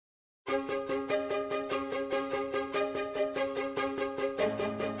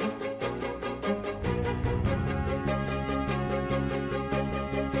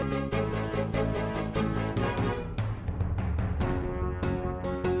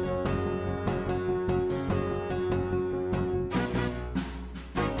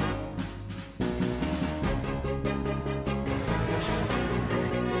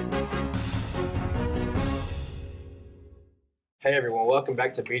Hey everyone, welcome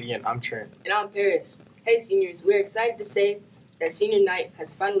back to BDN. I'm Trent. And I'm Paris. Hey seniors, we're excited to say that senior night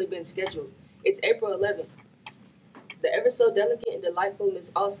has finally been scheduled. It's April 11th. The ever so delicate and delightful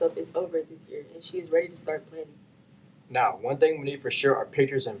Miss Alsop is over this year, and she is ready to start planning. Now, one thing we need for sure are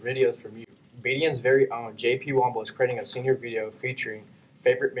pictures and videos from you. BDN's very own JP Womble is creating a senior video featuring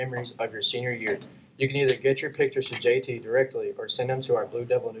favorite memories of your senior year. You can either get your pictures to JT directly or send them to our Blue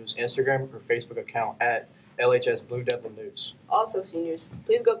Devil News Instagram or Facebook account at LHS Blue Devil News. Also, seniors,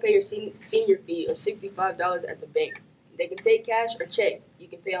 please go pay your senior fee of $65 at the bank. They can take cash or check. You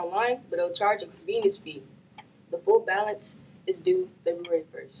can pay online, but they'll charge a convenience fee. The full balance is due February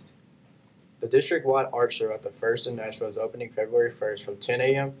 1st. The district-wide art show at the First in Nashville is opening February 1st from 10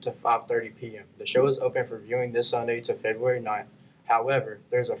 a.m. to 5:30 p.m. The show is open for viewing this Sunday to February 9th. However,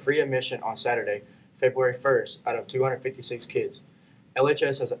 there's a free admission on Saturday, February 1st, out of 256 kids.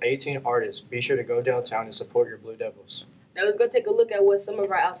 LHS has 18 artists. Be sure to go downtown and support your Blue Devils. Now let's go take a look at what some of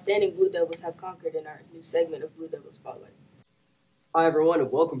our outstanding Blue Devils have conquered in our new segment of Blue Devil Spotlight. Hi everyone,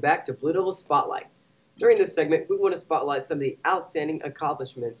 and welcome back to Blue Devil Spotlight. During this segment, we want to spotlight some of the outstanding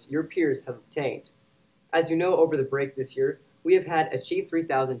accomplishments your peers have obtained. As you know, over the break this year, we have had Achieve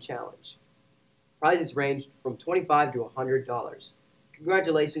 3000 Challenge. Prizes ranged from $25 to $100.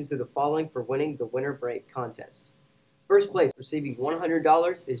 Congratulations to the following for winning the Winter Break contest. First place receiving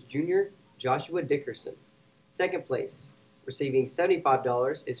 $100 is junior Joshua Dickerson. Second place receiving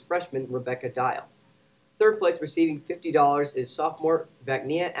 $75 is freshman Rebecca Dial. Third place receiving $50 is sophomore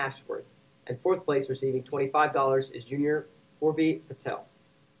Vagnia Ashworth. And fourth place receiving $25 is junior Purvi Patel.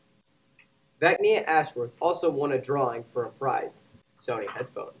 Vagnia Ashworth also won a drawing for a prize, Sony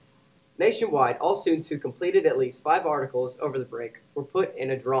headphones. Nationwide, all students who completed at least 5 articles over the break were put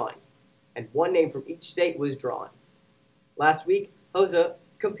in a drawing, and one name from each state was drawn. Last week, Hosa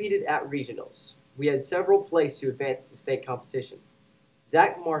competed at regionals. We had several placed to advance to state competition.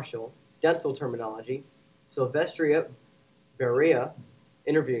 Zach Marshall, dental terminology. Sylvestria Berea,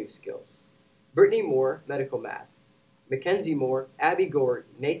 interviewing skills. Brittany Moore, medical math. Mackenzie Moore, Abby Gord,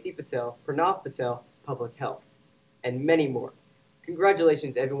 Nacy Patel, Pranav Patel, public health. And many more.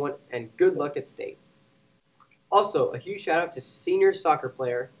 Congratulations, everyone, and good luck at state. Also, a huge shout out to senior soccer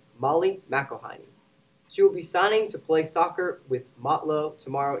player Molly McElhiney. She will be signing to play soccer with Motlow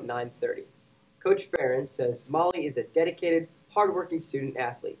tomorrow at 9:30. Coach Farron says Molly is a dedicated, hardworking student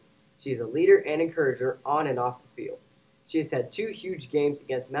athlete. She is a leader and encourager on and off the field. She has had 2 huge games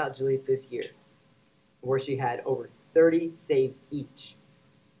against Mount Juliet this year, where she had over 30 saves each.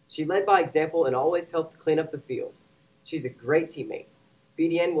 She led by example and always helped clean up the field. She's a great teammate.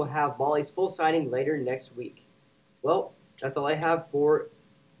 BDN will have Molly's full signing later next week. Well, that's all I have for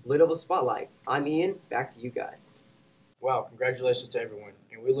Blue Devil Spotlight. I'm Ian, back to you guys. Wow, congratulations to everyone,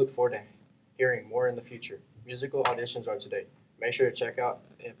 and we look forward to hearing more in the future. Musical auditions are today. Make sure to check out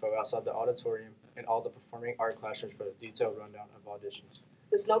info outside the auditorium and all the performing art classrooms for the detailed rundown of auditions.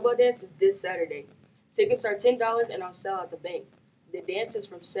 The snowball dance is this Saturday. Tickets are $10 and on sale at the bank. The dance is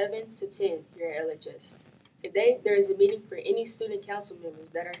from 7 to 10 here at LHS. Today, there is a meeting for any student council members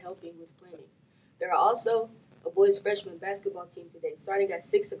that are helping with planning. There are also a boys freshman basketball team today, starting at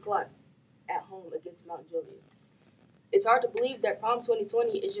 6 o'clock at home against Mount Juliet. It's hard to believe that Prom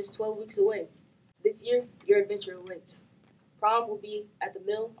 2020 is just 12 weeks away. This year, your adventure awaits. Prom will be at the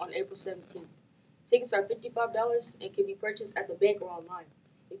Mill on April 17th. Tickets are $55 and can be purchased at the bank or online.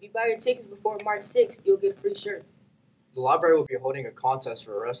 If you buy your tickets before March 6th, you'll get a free shirt. The library will be holding a contest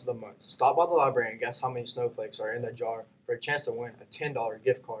for the rest of the month. Stop by the library and guess how many snowflakes are in the jar for a chance to win a $10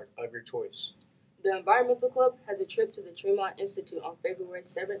 gift card of your choice. The Environmental Club has a trip to the Tremont Institute on February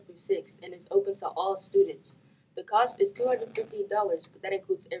 7th through 6th and is open to all students. The cost is $250, but that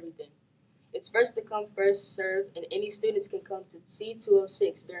includes everything. It's first to come, first serve, and any students can come to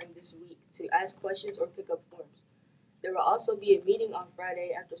C206 during this week to ask questions or pick up forms. There will also be a meeting on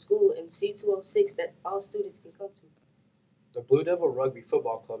Friday after school in C206 that all students can come to. The Blue Devil Rugby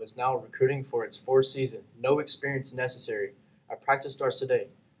Football Club is now recruiting for its 4th season. No experience necessary. Our practice starts today.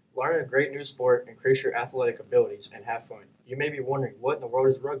 Learn a great new sport, increase your athletic abilities, and have fun. You may be wondering, what in the world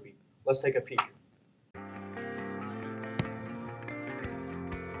is rugby? Let's take a peek.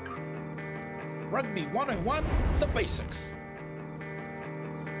 Rugby 101, the basics.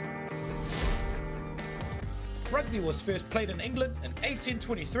 Rugby was first played in England in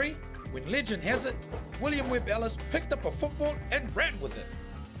 1823 when legend has it, William Webb Ellis picked up a football and ran with it.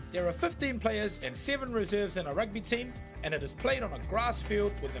 There are 15 players and 7 reserves in a rugby team, and it is played on a grass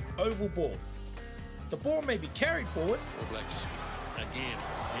field with an oval ball. The ball may be carried forward, All Blacks again.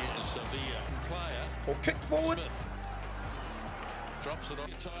 Here is Sevilla player. or kicked forward, Smith drops it on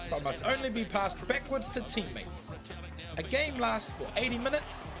ties, but must only be passed backwards to teammates. A game lasts for 80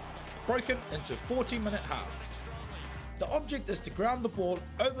 minutes, broken into 40-minute halves. The object is to ground the ball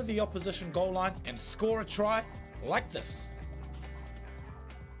over the opposition goal line and score a try like this.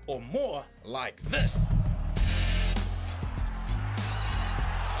 Or more like this. Over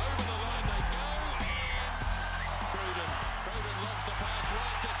the line they go. Cruden loves the pass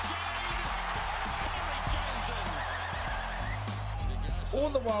right to Jane. Corey Johnson. All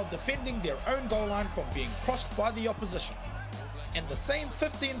the while defending their own goal line from being crossed by the opposition. And the same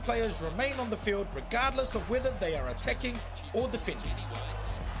 15 players remain on the field regardless of whether they are attacking or defending.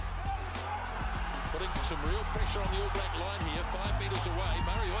 Putting some real pressure on the All Black line here, 5 metres away.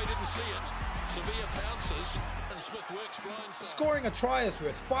 Marioi didn't see it. Sevilla pounces, and Smith works blindside. Scoring a try is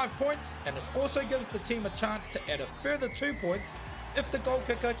worth 5 points, and it also gives the team a chance to add a further 2 points if the goal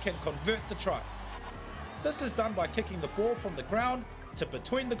kicker can convert the try. This is done by kicking the ball from the ground to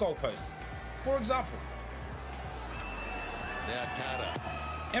between the goalposts. For example, Now Carter.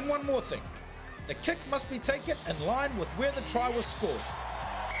 and one more thing, the kick must be taken in line with where the try was scored.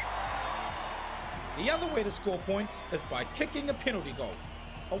 The other way to score points is by kicking a penalty goal,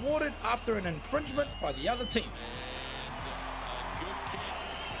 awarded after an infringement by the other team. And a good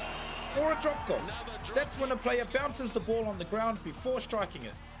kick. Or a drop goal. That's when a player bounces the ball on the ground before striking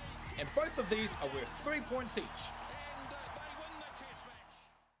it. And both of these are worth 3 points each. And they win the test match.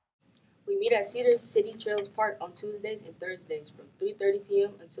 We meet at Cedar City Trails Park on Tuesdays and Thursdays from 3:30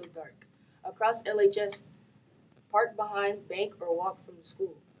 p.m. until dark. Across LHS, park behind, bank, or walk from the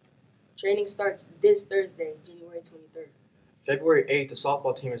school. Training starts this Thursday, January 23rd. February 8th, the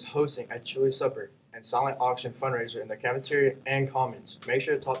softball team is hosting a chili supper and silent auction fundraiser in the cafeteria and commons. Make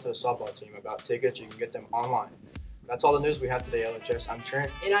sure to talk to the softball team about tickets. You can get them online. That's all the news we have today, LHS. I'm Trent.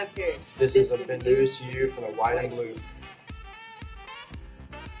 And I'm Paris. This has been news to you from the White and Blue.